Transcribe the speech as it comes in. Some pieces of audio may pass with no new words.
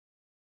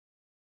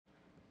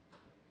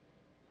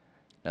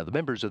Now, the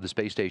members of the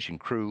space station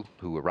crew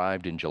who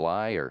arrived in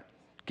July are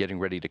getting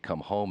ready to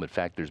come home. In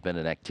fact, there's been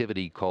an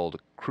activity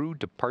called Crew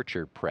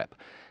Departure Prep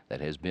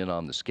that has been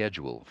on the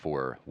schedule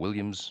for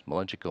Williams,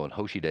 Malenchenko, and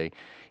Hoshide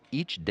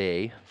each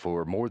day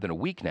for more than a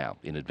week now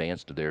in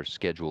advance to their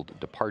scheduled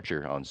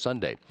departure on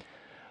Sunday.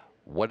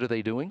 What are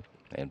they doing,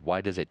 and why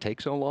does it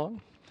take so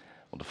long?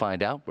 Well, to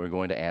find out, we're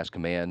going to ask a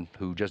man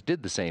who just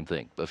did the same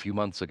thing a few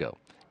months ago.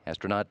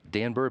 Astronaut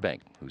Dan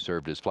Burbank, who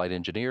served as flight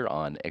engineer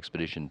on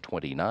Expedition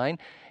 29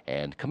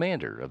 and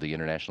commander of the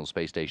International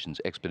Space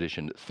Station's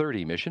Expedition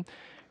 30 mission.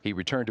 He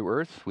returned to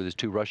Earth with his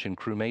 2 Russian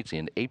crewmates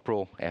in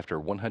April after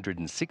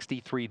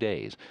 163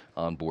 days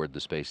on board the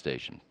space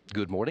station.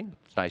 Good morning.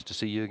 It's nice to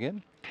see you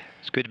again.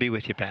 It's good to be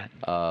with you, Pat.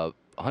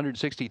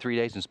 163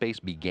 days in space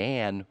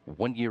began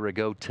 1 year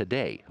ago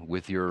today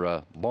with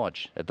your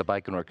launch at the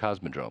Baikonur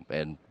Cosmodrome,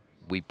 and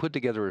we put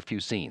together a few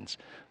scenes.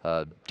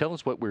 Tell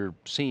us what we're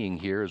seeing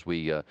here as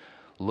we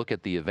look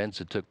at the events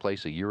that took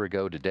place a year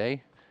ago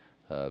today.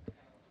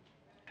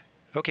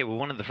 Okay, well,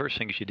 one of the first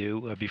things you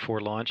do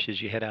before launch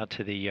is you head out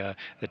to the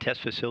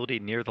test facility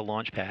near the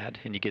launch pad,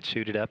 and you get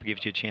suited up. It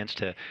gives you a chance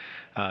to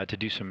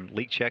do some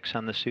leak checks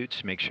on the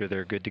suits, make sure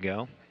they're good to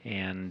go.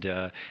 And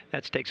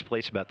that takes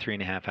place about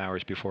 3.5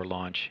 hours before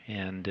launch.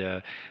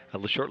 And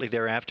shortly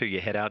thereafter,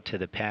 you head out to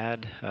the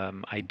pad,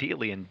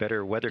 ideally in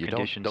better weather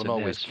conditions. You don't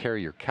always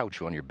carry your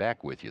couch on your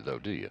back with you, though,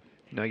 do you?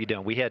 No, you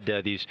don't. We had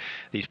these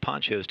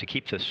ponchos to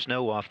keep the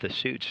snow off the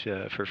suits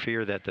for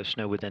fear that the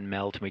snow would then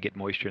melt and we get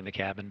moisture in the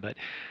cabin.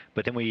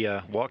 But then we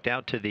walked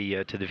out to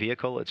the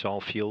vehicle. It's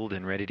all fueled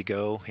and ready to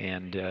go,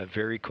 and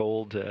very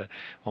cold,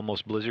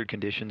 almost blizzard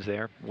conditions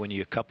there. When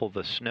you couple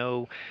the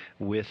snow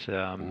with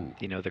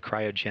the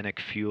cryogenic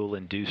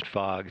fuel-induced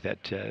fog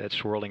that's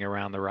swirling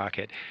around the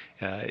rocket,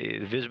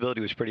 the visibility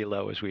was pretty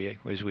low as we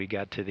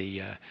got to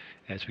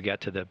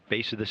the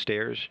base of the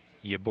stairs.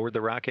 You board the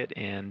rocket,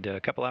 and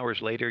a couple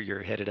hours later,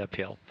 you're headed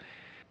uphill.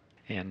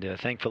 And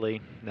thankfully,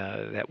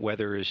 that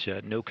weather is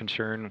no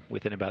concern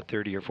within about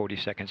 30 or 40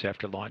 seconds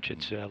after launch.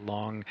 It's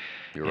long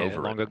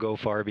ago,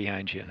 far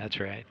behind you. That's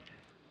right.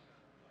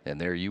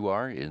 And there you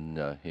are in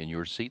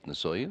your seat in the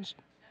Soyuz.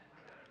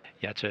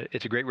 Yeah,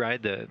 it's a great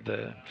ride.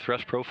 The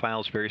thrust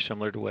profile is very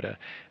similar to what a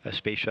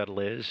space shuttle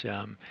is.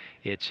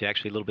 It's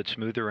actually a little bit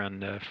smoother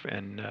on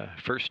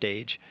first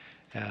stage.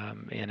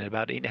 In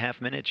about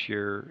 8.5 minutes,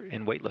 you're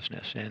in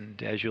weightlessness, and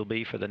as you'll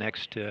be for the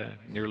next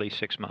nearly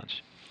 6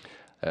 months.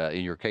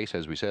 In your case,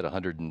 as we said,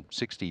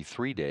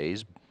 163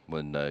 days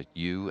when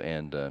you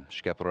and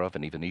Shcheparov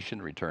and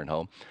Ivanishin return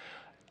home.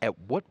 At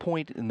what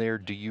point in there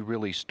do you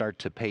really start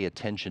to pay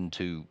attention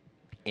to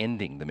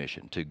ending the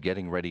mission, to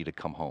getting ready to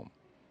come home?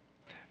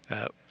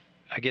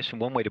 I guess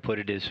one way to put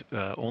it is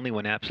only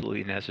when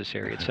absolutely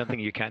necessary. It's something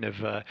you kind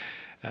of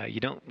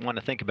you don't want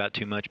to think about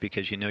too much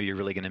because you know you're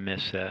really going to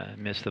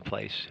miss the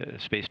place.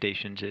 Space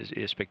stations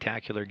is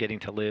spectacular. Getting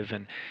to live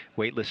in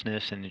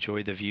weightlessness and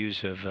enjoy the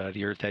views of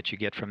the Earth that you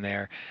get from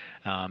there,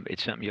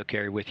 it's something you'll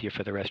carry with you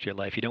for the rest of your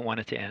life. You don't want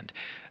it to end.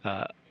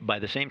 By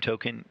the same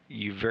token,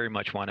 you very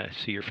much want to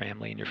see your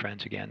family and your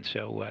friends again.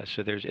 So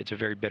it's a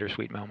very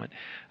bittersweet moment.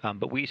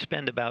 But we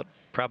spend about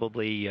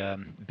probably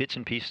bits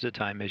and pieces of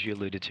time, as you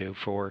alluded to,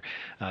 for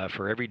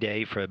every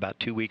day for about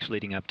 2 weeks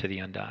leading up to the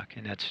undock,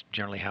 and that's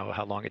generally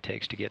how long it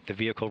takes to get the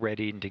vehicle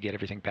ready and to get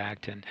everything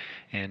packed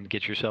and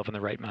get yourself in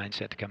the right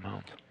mindset to come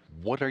home.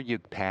 What are you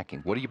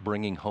packing? What are you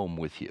bringing home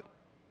with you?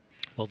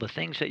 Well, the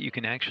things that you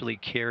can actually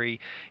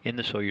carry in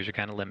the Soyuz are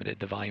kind of limited.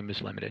 The volume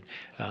is limited.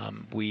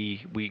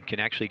 We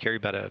can actually carry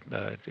about a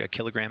 1.5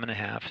 kilograms,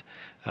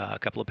 a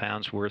couple of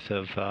pounds worth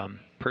of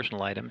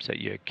personal items that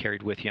you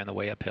carried with you on the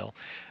way uphill.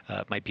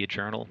 It might be a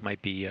journal,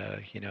 might be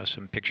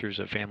some pictures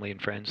of family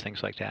and friends,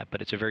 things like that.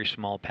 But it's a very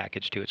small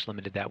package too. It's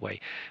limited that way.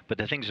 But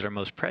the things that are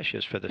most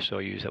precious for the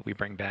Soyuz that we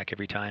bring back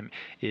every time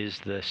is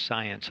the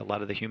science. A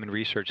lot of the human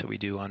research that we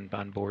do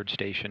on board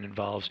station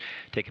involves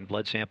taking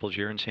blood samples,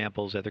 urine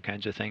samples, other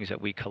kinds of things that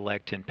we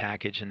collect and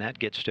package, and that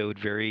gets stowed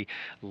very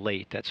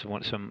late. That's some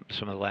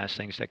of the last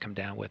things that come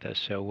down with us.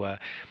 So.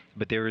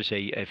 But there is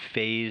a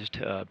phased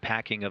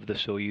packing of the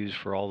Soyuz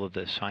for all of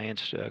the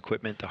science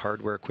equipment, the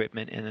hardware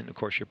equipment, and then, of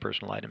course, your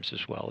personal items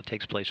as well. It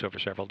takes place over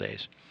several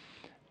days.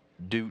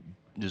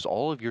 Does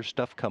all of your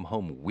stuff come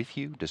home with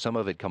you? Does some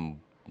of it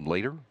come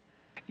later?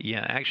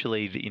 Yeah,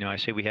 actually, I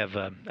say we have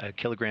a 1.5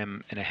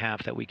 kilograms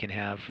that we can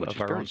have of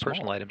our own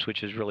personal items,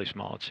 which is really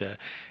small.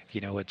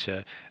 It's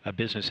a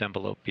business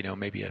envelope,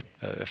 maybe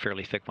a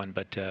fairly thick one,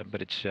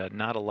 but it's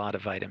not a lot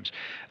of items.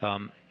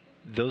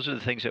 Those are the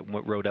things that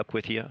rode up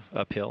with you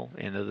uphill,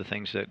 and they're the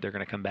things that they're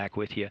going to come back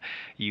with you.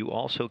 You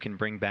also can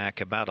bring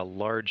back about a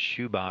large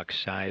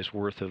shoebox size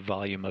worth of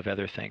volume of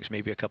other things,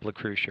 maybe a couple of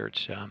crew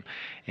shirts,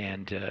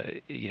 and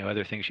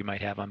other things you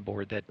might have on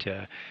board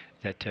that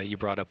you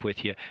brought up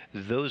with you.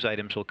 Those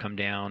items will come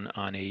down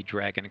on a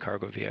Dragon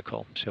cargo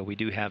vehicle. So we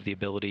do have the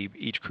ability,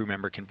 each crew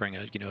member can bring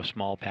a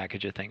small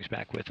package of things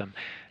back with them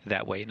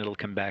that way, and it'll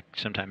come back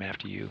sometime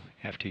after you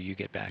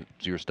get back.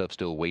 Is your stuff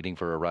still waiting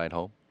for a ride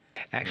home?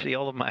 Actually,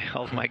 all of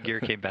my gear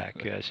came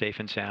back safe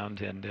and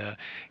sound, and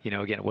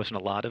again, it wasn't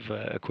a lot of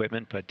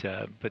equipment, but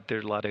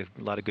there's a lot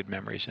of good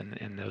memories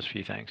in those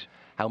few things.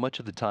 How much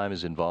of the time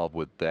is involved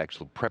with the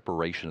actual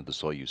preparation of the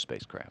Soyuz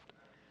spacecraft?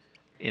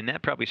 And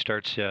that probably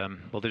starts,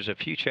 well, there's a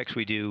few checks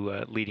we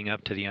do leading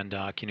up to the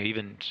undock,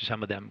 even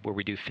some of them where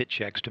we do fit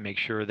checks to make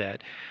sure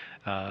that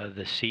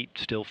the seat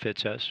still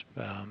fits us.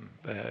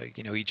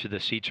 Each of the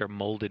seats are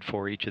molded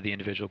for each of the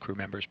individual crew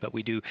members, but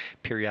we do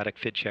periodic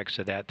fit checks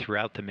of that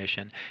throughout the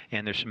mission.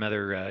 And there's some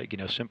other,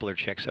 simpler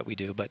checks that we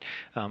do. But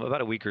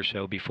about a week or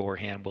so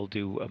beforehand, we'll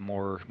do a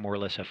more or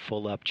less a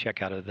full-up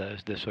checkout of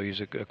the Soyuz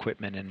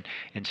equipment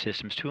and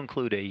systems, to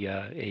include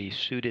a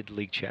suited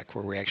leak check,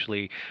 where we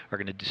actually are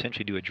going to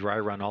essentially do a dry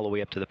run all the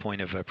way up to the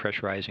point of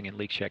pressurizing and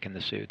leak checking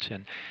the suits.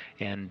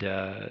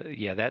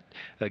 That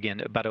again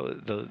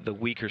about the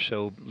week or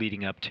so leading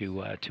up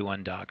to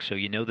undock. So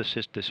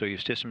the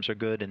Soyuz systems are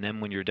good, and then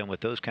when you're done with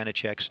those kind of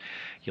checks,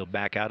 you'll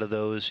back out of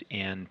those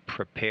and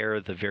prepare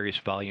the various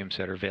volumes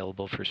that are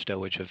available for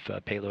stowage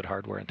of payload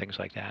hardware and things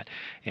like that.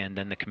 And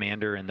then the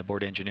commander and the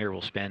board engineer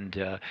will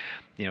spend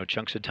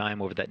chunks of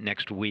time over that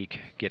next week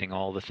getting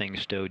all the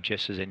things stowed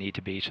just as they need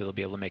to be, so they'll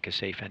be able to make a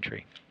safe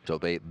entry. So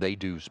they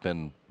do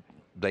spend.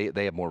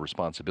 They have more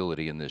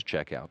responsibility in this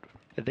checkout.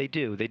 They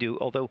do.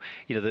 Although,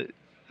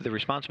 the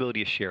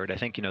responsibility is shared. I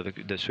think, the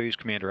Soyuz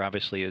commander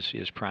obviously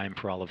is prime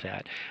for all of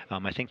that.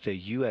 I think the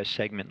U.S.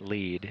 segment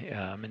lead,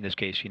 in this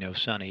case,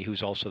 Suni,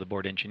 who's also the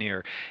board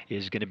engineer,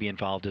 is going to be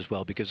involved as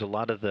well, because a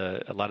lot of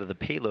the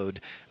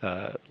payload,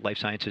 life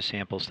sciences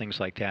samples,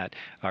 things like that,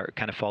 are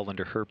kind of fall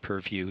under her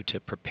purview to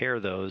prepare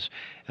those,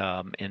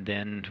 and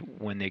then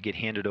when they get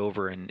handed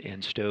over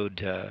and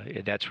stowed,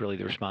 that's really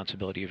the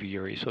responsibility of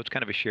Yuri. So it's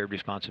kind of a shared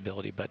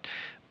responsibility,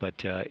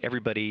 but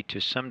everybody to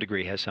some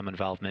degree has some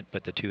involvement,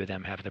 but the two of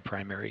them have the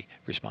primary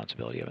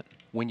responsibility of it.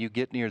 When you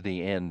get near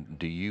the end,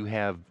 do you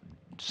have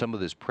some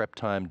of this prep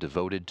time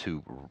devoted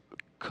to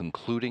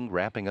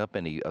wrapping up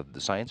any of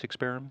the science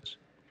experiments?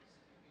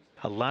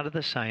 A lot of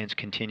the science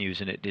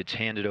continues, and it's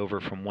handed over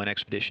from one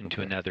expedition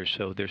to another,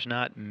 so there's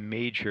not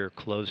major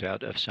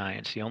closeout of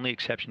science. The only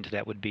exception to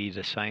that would be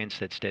the science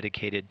that's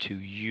dedicated to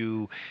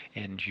you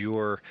and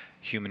your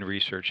human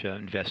research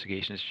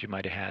investigations that you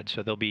might have had.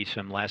 So there'll be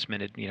some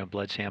last-minute,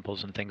 blood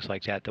samples and things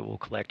like that we'll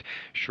collect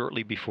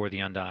shortly before the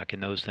undock,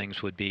 and those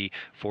things would be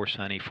for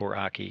Suni, for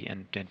Aki,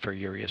 and for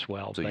Yuri as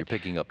well. So you're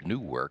picking up new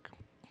work.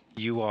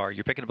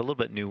 You're picking up a little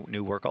bit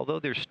new work, although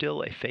there's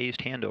still a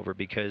phased handover,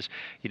 because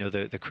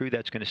the crew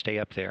that's going to stay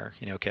up there,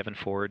 Kevin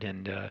Ford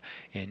and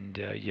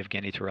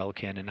Yevgeny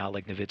Tarelkin and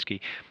Oleg Novitsky,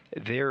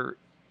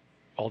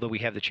 although we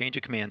have the change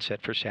of command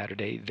set for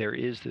Saturday, there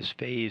is this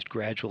phased,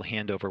 gradual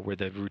handover where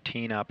the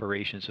routine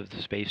operations of the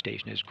space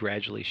station is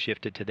gradually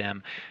shifted to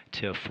them,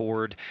 to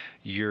afford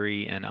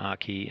Yuri and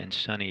Aki and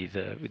Suni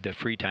the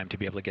free time to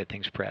be able to get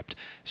things prepped.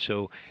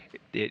 So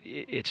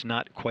it's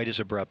not quite as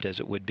abrupt as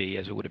it would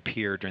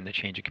appear during the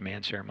change of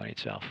command ceremony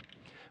itself.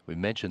 We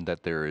mentioned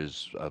that there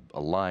is a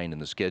line in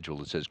the schedule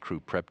that says crew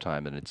prep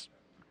time, and it's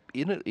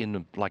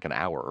in like an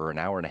hour or an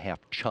hour and a half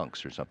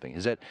chunks or something.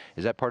 Is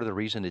that part of the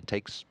reason it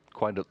takes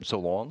so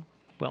long?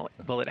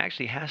 Well, it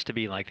actually has to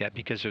be like that,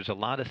 because there's a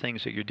lot of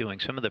things that you're doing.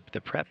 Some of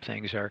the prep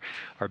things are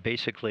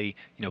basically,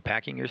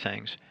 packing your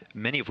things,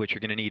 many of which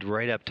you're going to need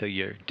right up till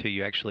you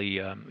actually,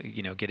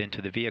 get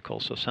into the vehicle.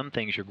 So some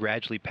things you're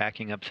gradually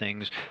packing up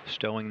things,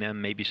 stowing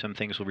them. Maybe some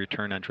things will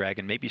return on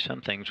Dragon. Maybe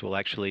some things will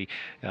actually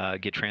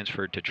get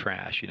transferred to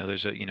trash.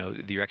 There's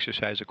your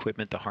exercise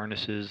equipment, the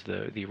harnesses,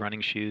 the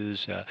running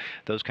shoes,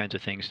 those kinds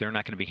of things. They're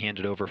not going to be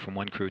handed over from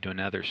one crew to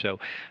another. So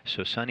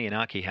Suni and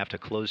Aki have to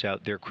close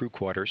out their crew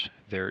quarters,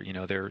 their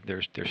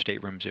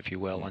staterooms, if you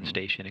will, on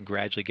station, and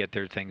gradually get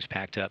their things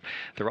packed up.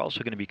 They're also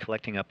going to be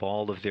collecting up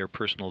all of their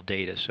personal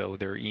data, so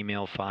their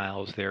email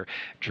files, their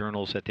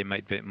journals that they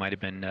might have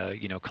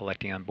been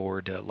collecting on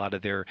board, a lot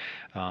of their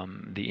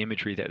the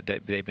imagery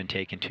that they've been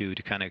taken to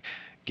kind of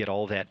get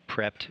all that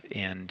prepped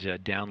and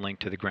downlinked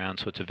to the ground,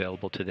 so it's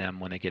available to them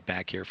when they get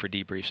back here for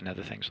debriefs and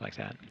other things like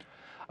that.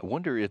 I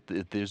wonder if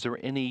is there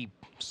any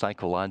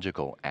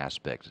psychological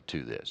aspect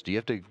to this? Do you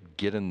have to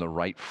get in the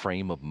right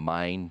frame of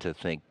mind to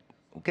think,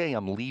 okay,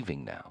 I'm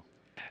leaving now?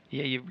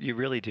 Yeah, you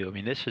really do. I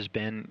mean, this has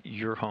been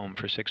your home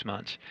for 6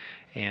 months,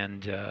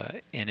 and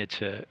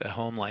it's a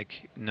home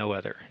like no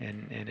other,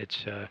 and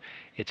it's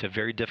a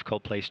very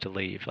difficult place to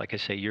leave. Like I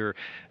say,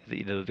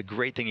 the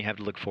great thing you have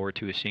to look forward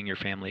to is seeing your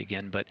family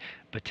again, but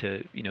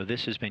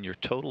this has been your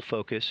total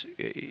focus.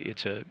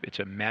 It's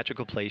a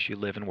magical place you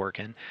live and work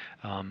in,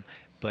 and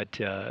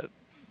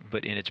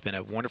it's been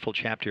a wonderful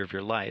chapter of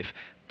your life,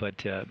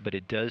 but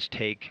it does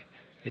take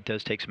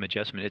some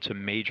adjustment. It's a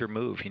major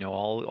move.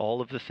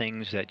 All of the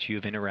things that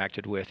you've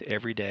interacted with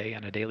every day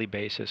on a daily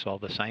basis, all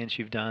the science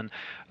you've done,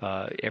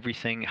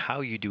 everything,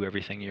 how you do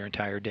everything your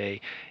entire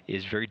day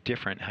is very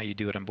different how you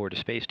do it on board a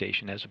space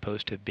station as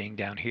opposed to being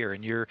down here.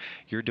 And you're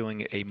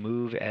doing a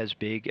move as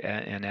big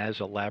and as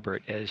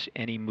elaborate as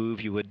any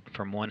move you would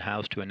from one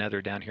house to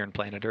another down here on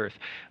planet Earth,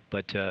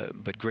 but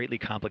greatly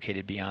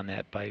complicated beyond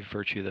that by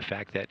virtue of the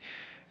fact that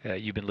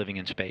you've been living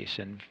in space,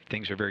 and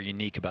things are very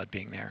unique about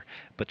being there.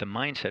 But the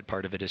mindset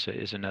part of it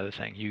is another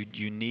thing.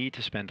 You need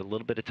to spend a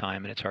little bit of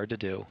time, and it's hard to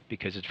do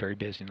because it's very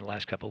busy in the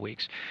last couple of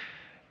weeks,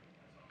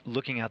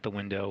 looking out the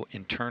window,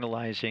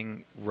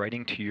 internalizing,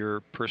 writing to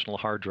your personal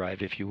hard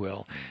drive, if you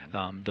will,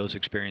 those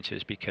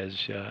experiences,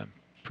 because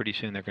pretty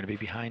soon they're going to be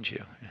behind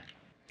you.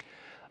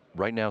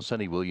 Right now,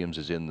 Suni Williams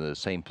is in the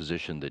same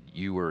position that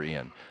you were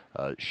in.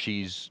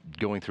 She's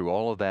going through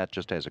all of that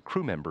just as a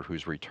crew member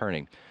who's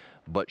returning,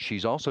 but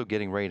she's also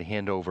getting ready to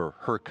hand over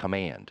her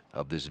command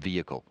of this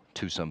vehicle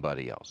to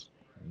somebody else.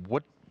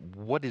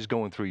 What is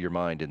going through your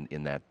mind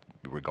in that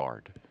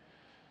regard?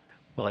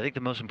 Well, I think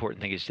the most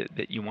important thing is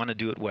that you want to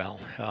do it well.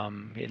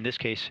 In this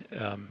case,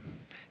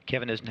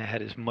 Kevin hasn't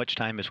had as much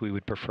time as we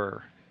would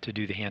prefer to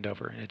do the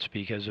handover. It's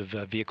because of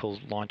vehicle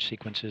launch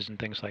sequences and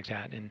things like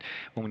that. And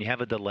when you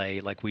have a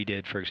delay, like we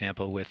did, for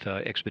example, with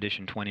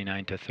Expedition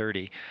 29 to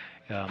 30,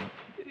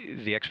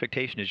 the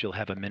expectation is you'll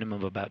have a minimum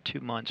of about 2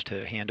 months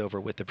to hand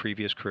over with the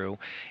previous crew,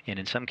 and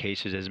in some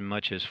cases as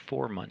much as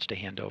 4 months to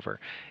hand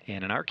over.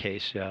 And in our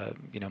case,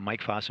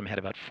 Mike Fossum had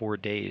about 4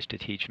 days to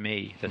teach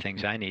me the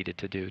things I needed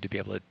to do to be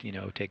able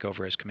to, take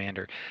over as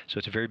commander. So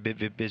it's a very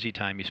busy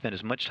time. You spend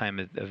as much time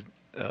that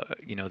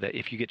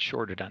if you get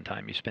shorted on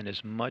time, you spend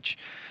as much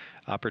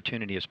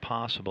opportunity as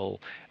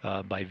possible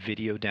by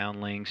video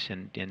downlinks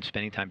and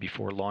spending time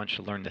before launch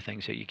to learn the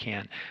things that you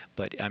can.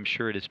 But I'm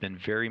sure it has been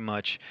very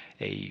much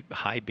a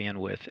high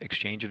bandwidth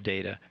exchange of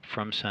data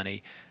from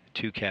Suni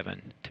to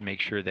Kevin to make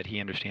sure that he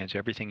understands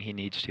everything he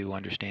needs to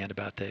understand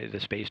about the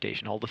space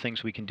station, all the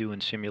things we can do in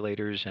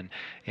simulators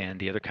and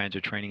the other kinds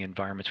of training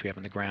environments we have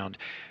on the ground.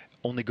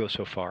 Only go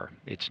so far.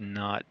 It's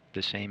not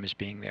the same as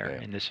being there.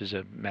 Yeah. And this is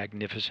a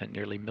magnificent,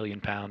 nearly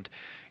million-pound,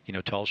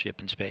 tall ship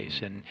in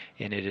space, and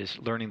it is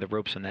learning the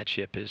ropes on that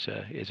ship is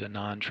a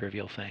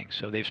non-trivial thing.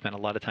 So they've spent a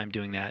lot of time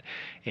doing that,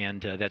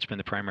 and that's been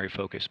the primary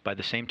focus. By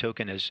the same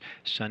token, as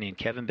Suni and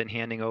Kevin been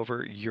handing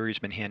over, Yuri's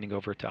been handing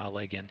over to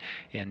Oleg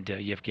and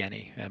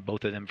Yevgeny,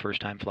 both of them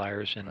first-time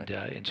flyers, and right.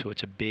 And so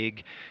it's a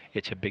big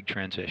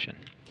transition.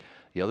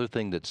 The other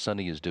thing that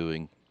Suni is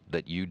doing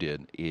that you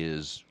did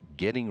is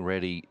getting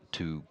ready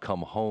to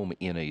come home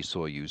in a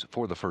Soyuz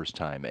for the first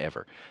time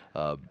ever.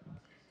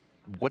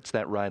 What's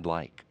that ride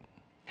like?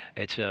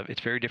 It's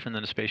very different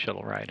than a space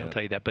shuttle ride, I'll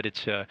tell you that. But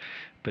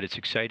it's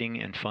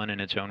exciting and fun in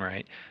its own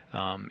right.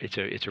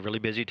 It's a really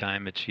busy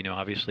time. It's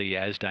obviously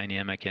as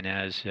dynamic and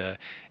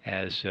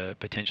as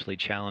potentially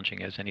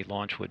challenging as any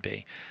launch would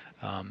be.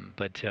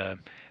 But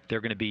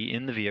they're going to be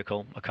in the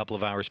vehicle a couple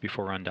of hours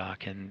before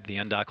undock, and the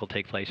undock will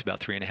take place about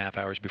 3.5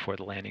 hours before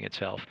the landing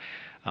itself.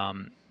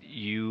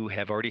 You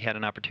have already had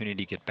an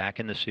opportunity to get back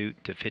in the suit,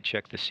 to fit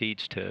check the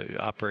seats, to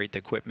operate the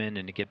equipment,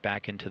 and to get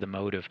back into the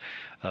mode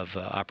of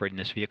operating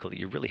this vehicle that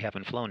you really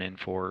haven't flown in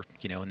for,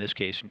 in this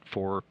case,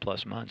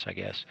 4+ months, I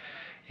guess.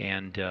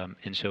 And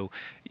so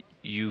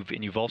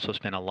you've also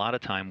spent a lot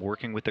of time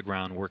working with the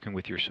ground, working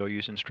with your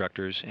Soyuz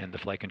instructors and the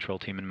flight control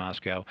team in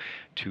Moscow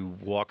to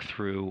walk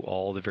through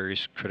all the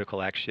various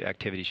critical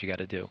activities you got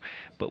to do.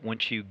 But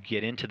once you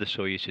get into the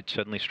Soyuz, it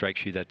suddenly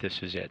strikes you that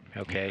this is it.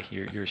 Okay,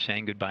 you're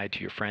saying goodbye to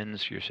your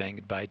friends. You're saying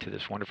goodbye to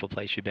this wonderful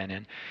place you've been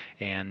in,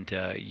 and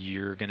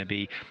you're going to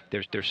be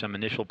there's some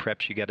initial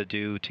preps you got to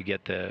do to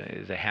get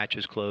the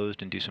hatches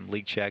closed and do some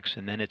leak checks,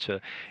 and then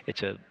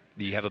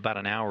you have about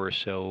an hour or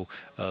so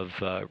of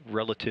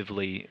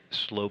relatively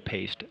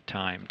slow-paced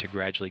time to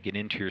gradually get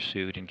into your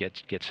suit and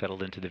get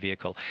settled into the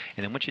vehicle.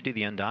 And then once you do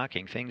the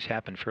undocking, things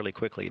happen fairly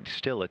quickly.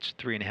 Still, it's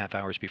 3.5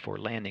 hours before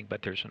landing,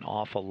 but there's an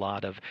awful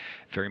lot of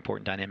very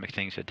important dynamic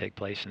things that take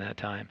place in that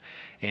time.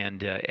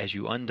 And as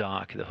you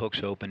undock, the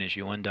hooks open as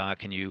you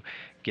undock, and you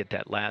get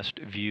that last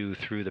view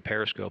through the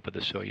periscope of the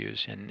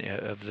Soyuz and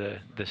of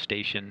the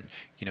station,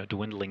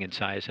 dwindling in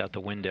size out the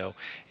window.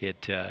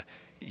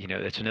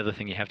 That's another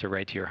thing you have to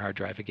write to your hard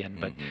drive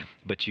again.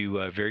 But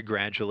you very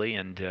gradually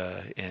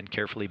and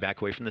carefully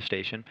back away from the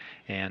station,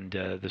 and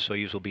the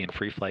Soyuz will be in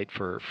free flight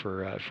for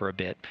a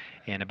bit.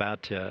 And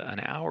about an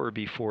hour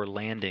before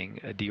landing,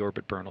 a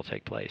deorbit burn will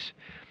take place.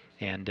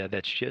 And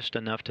that's just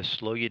enough to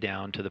slow you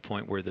down to the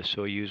point where the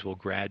Soyuz will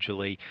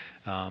gradually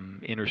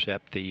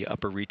intercept the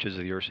upper reaches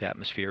of the Earth's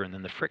atmosphere, and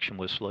then the friction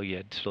will slow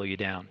you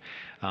down.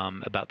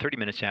 About 30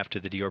 minutes after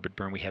the deorbit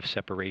burn, we have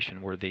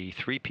separation, where the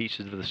 3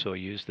 pieces of the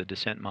Soyuz, the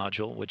descent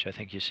module, which I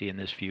think you see in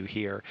this view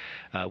here,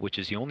 which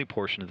is the only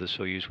portion of the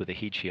Soyuz with a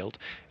heat shield,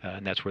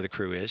 and that's where the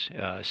crew is,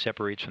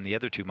 separates from the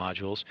other 2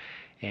 modules,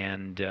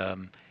 and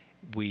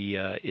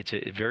it's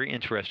a very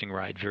interesting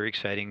ride, very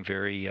exciting,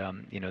 very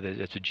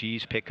it's a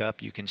G's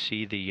pickup. You can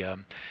see the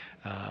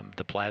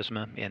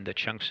plasma and the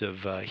chunks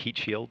of heat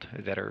shield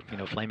that are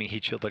flaming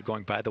heat shield that are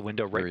going by the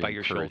window right very by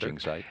your shoulder.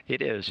 Sight.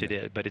 It is,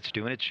 but it's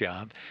doing its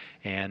job,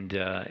 and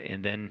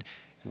then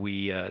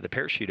the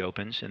parachute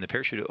opens, and the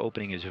parachute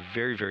opening is a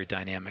very, very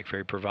dynamic,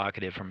 very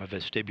provocative from a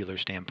vestibular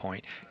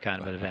standpoint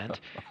kind of an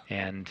event,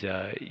 and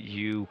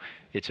you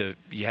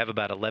you have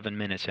about 11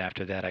 minutes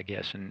after that, I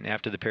guess. And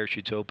after the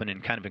parachute's open,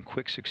 and kind of in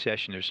quick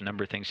succession, there's a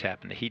number of things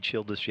happen. The heat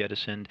shield is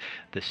jettisoned,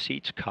 the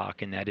seats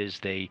cock, and that is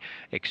they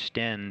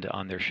extend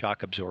on their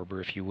shock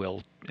absorber, if you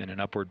will, in an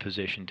upward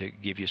position to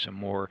give you some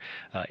more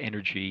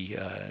energy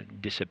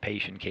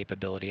dissipation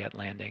capability at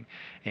landing.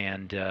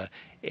 And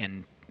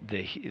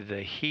the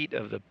heat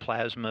of the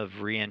plasma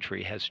of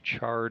reentry has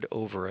charred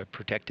over a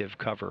protective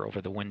cover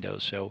over the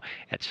windows. So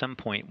at some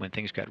point when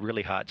things got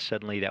really hot,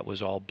 suddenly that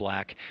was all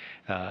black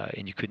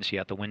and you couldn't see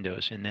out the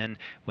windows. And then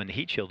when the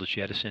heat shield is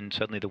jettisoned,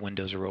 suddenly the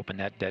windows are open.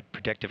 That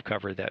protective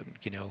cover, that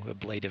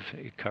ablative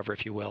cover,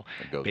 if you will,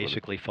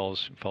 basically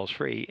falls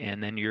free.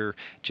 And then you're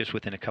just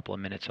within a couple of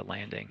minutes of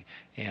landing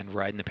and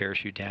riding the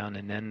parachute down.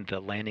 And then the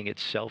landing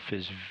itself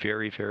is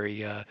very,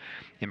 very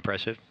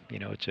impressive.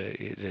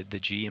 The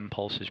G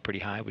impulse is pretty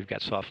high. We've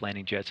got soft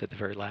landing jets at the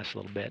very last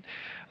little bit.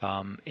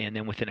 And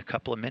then within a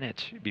couple of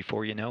minutes,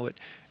 before you know it,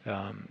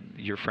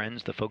 your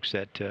friends, the folks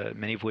that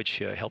many of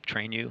which helped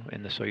train you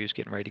in the Soyuz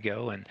getting ready to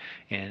go, and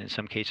in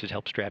some cases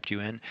helped strap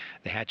you in,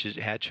 the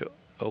hatch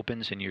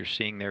opens and you're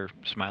seeing their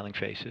smiling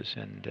faces,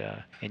 and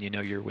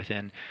you're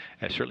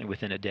certainly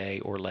within a day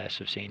or less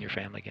of seeing your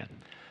family again.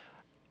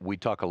 We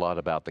talk a lot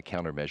about the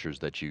countermeasures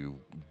that you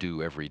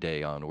do every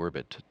day on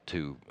orbit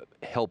to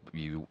help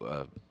you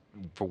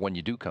for when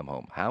you do come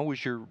home. How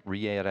was your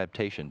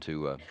readaptation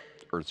to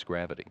Earth's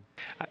gravity?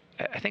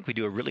 I think we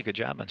do a really good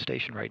job on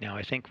station right now.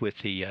 I think with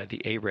the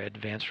ARED,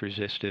 Advanced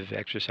Resistive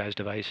Exercise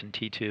Device, and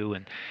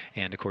T2,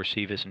 and of course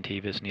CVIS and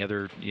TVIS and the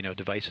other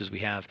devices we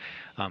have,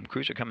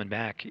 crews are coming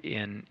back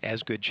in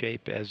as good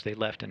shape as they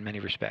left in many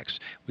respects.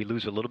 We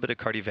lose a little bit of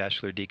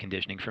cardiovascular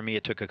deconditioning. For me,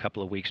 it took a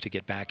couple of weeks to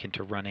get back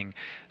into running,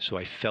 so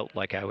I felt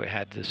like I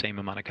had the same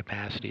amount of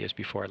capacity as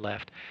before I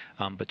left.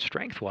 But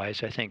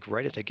strength-wise, I think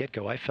right at the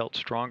get-go, I felt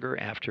stronger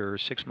after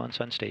 6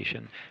 months on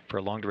station for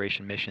a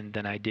long-duration mission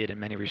than I did in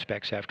many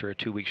respects after a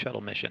 2-week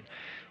shuttle mission.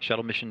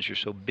 Shuttle missions, you're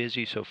so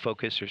busy, so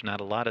focused, there's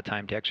not a lot of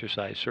time to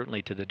exercise,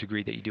 certainly to the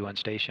degree that you do on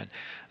station.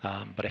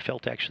 But I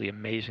felt actually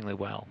amazingly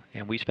well.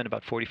 And we spent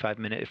about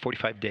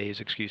 45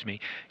 days,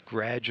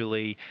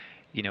 gradually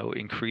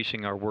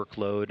increasing our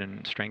workload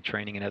and strength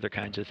training and other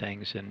kinds of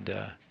things.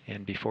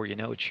 And before you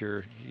know it,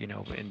 you're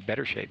in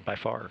better shape by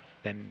far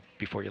than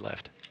before you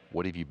left.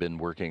 What have you been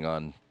working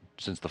on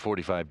since the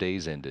 45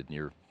 days ended and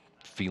you're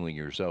feeling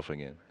yourself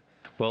again?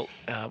 Well,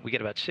 we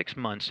get about 6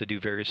 months to do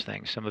various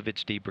things. Some of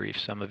it's debrief,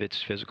 some of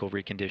it's physical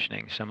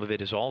reconditioning. Some of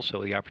it is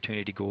also the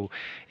opportunity to go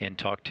and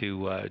talk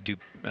to do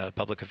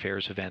public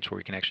affairs events where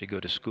we can actually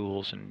go to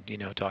schools and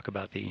talk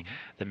about the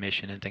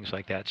mission and things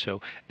like that. So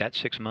that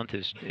 6 month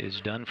is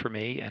done for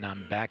me, and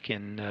I'm back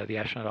in the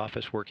astronaut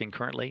office working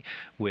currently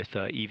with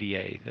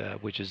EVA,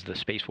 which is the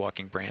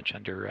spacewalking branch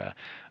under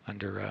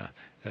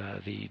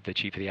the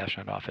chief of the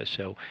astronaut office.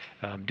 So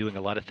doing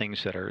a lot of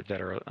things that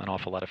are an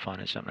awful lot of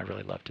fun and something I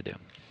really love to do.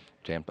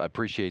 Jan, I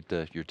appreciate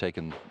you're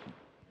taking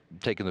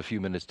a few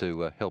minutes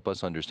to help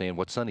us understand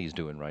what Suni's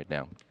doing right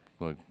now.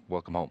 Well,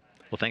 welcome home.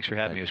 Well, thanks for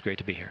having me. It was great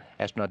to be here.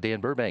 Astronaut Dan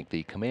Burbank,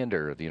 the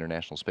commander of the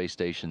International Space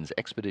Station's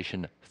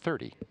Expedition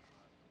 30.